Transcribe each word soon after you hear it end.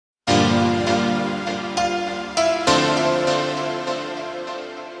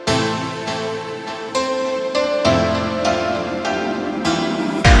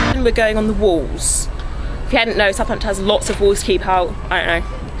Southampton, we're going on the walls. If you hadn't known, Southampton has lots of walls to keep out, I don't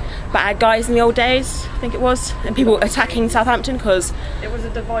know, bad guys in the old days, I think it was, and people attacking Southampton because it was a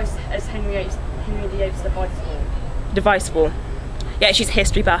device as Henry VIII's device ball. Device ball. Yeah, she's a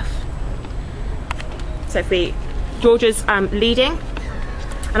history buff. Sophie, Georgia's leading,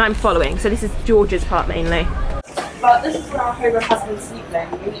 and I'm following. So this is Georgia's part mainly. But this is where our hero has been sleeping.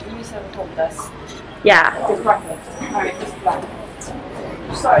 You used to have a problem with this. Yeah. It's breakfast. Alright, this is blank.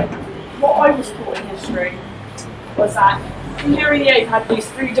 So, what I was taught in history was that Henry VIII had these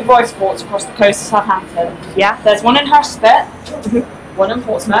 3 device ports across the coast of Southampton. Yeah. There's one in Hurstpit, one in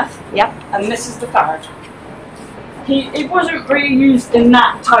Portsmouth, Yeah. and this is the 3rd. It wasn't really used in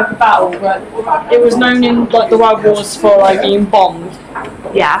that type of battle, but it was known in like the World Wars for like being bombed.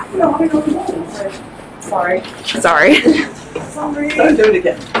 Yeah. Sorry. Sorry. Don't do it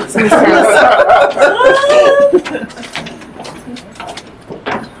again.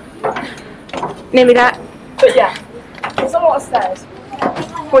 Nearly that. But yeah, there's a lot of stairs.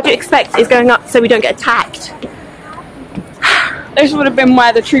 What do you expect is going up so we don't get attacked? This would have been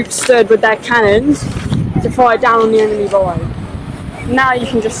where the troops stood with their cannons to fire down on the enemy below. Now you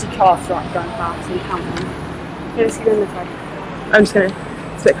can just see cars going past and count them. Okay, let's go this way. I'm just going to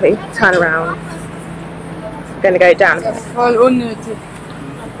quickly turn around. Going to go down.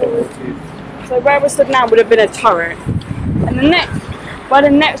 So where we stood now would have been a turret. And where the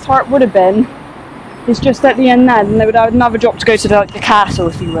next turret would have been is just at the end there, and they would have another drop to go to the castle,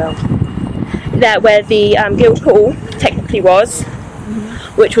 if you will. There where the Guildhall technically was,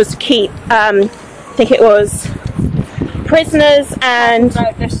 which was to keep, I think it was prisoners and...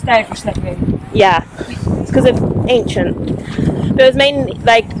 The stairs were slippery. Yeah, it's because of ancient. But it was mainly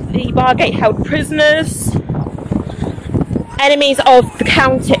like the Bargate held prisoners, enemies of the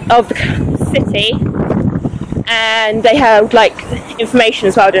city, and they held like information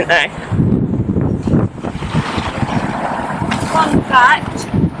as well, didn't they? Fun fact,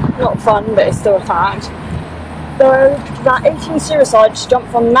 not fun, but it's still a fact. There are about 18 suicides jump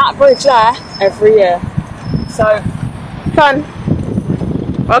from that bridge there every year. So Fun.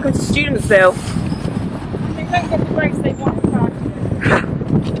 Welcome to Studentsville. they don't get the breaks they want in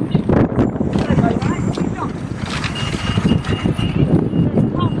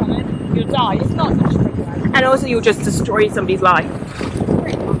You'll die. It's not such a big way. And also you'll just destroy somebody's life.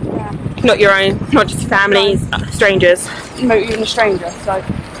 Pretty much, yeah. Not your own, not just families, strangers. No, even a stranger. So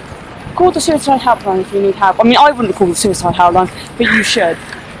call the suicide helpline if you need help. I mean, I wouldn't call the suicide helpline, but you should.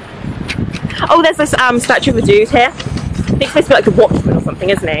 Oh, there's this statue of a dude here. I think it's supposed to be like the Watchman or something,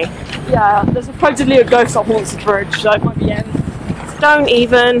 isn't he? Yeah, there's supposedly a ghost that haunts the bridge, so it might be in. Don't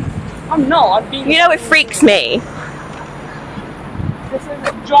even. I'm not. I've been. You know, it freaks me. This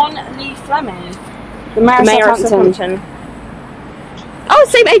is John Lee Fleming, the mayor, The of Southampton. Oh,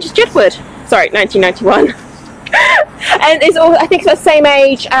 same age as Jedward. Sorry, 1991. And it's all, I think it's the same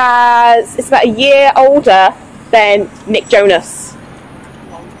age as, it's about a year older than Nick Jonas.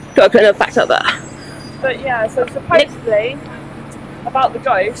 Got to put another fact up there. But yeah, so supposedly, about the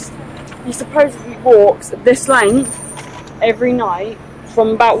ghost, he supposedly walks this length every night from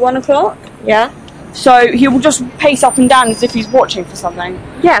about 1 o'clock. Yeah? So he will just pace up and down as if he's watching for something.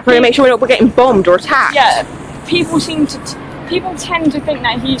 Yeah, probably make sure we're not getting bombed or attacked. Yeah, people tend to think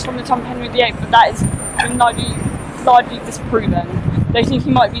that he's from the time of Henry VIII, but that is largely disproven. They think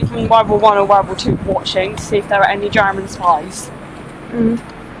he might be from World War I or World War II watching to see if there are any German spies.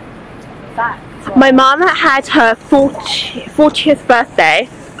 My mum had her 40th birthday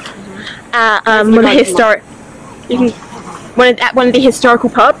at one of the historical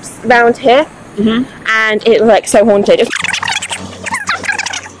pubs around here, and it was like so haunted.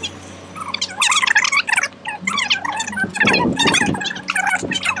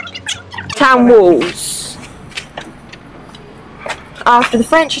 Town walls. After the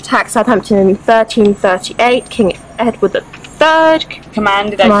French attacked Southampton in 1338, King Edward III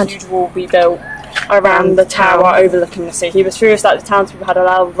commanded a huge wall be built around the tower overlooking the sea. He was furious that the townspeople had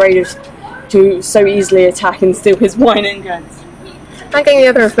allowed raiders to so easily attack and steal his wine and goods. I'm getting the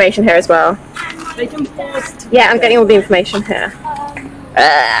other information here as well. They can pause to Yeah, I'm getting all the information here.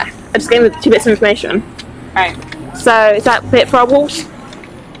 I'm just getting the 2 bits of information. Right. So, is that it for our walls?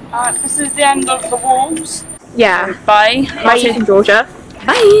 This is the end of the walls. Yeah. Bye. Bye, Lizi and Georgia.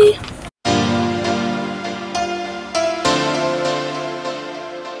 Bye.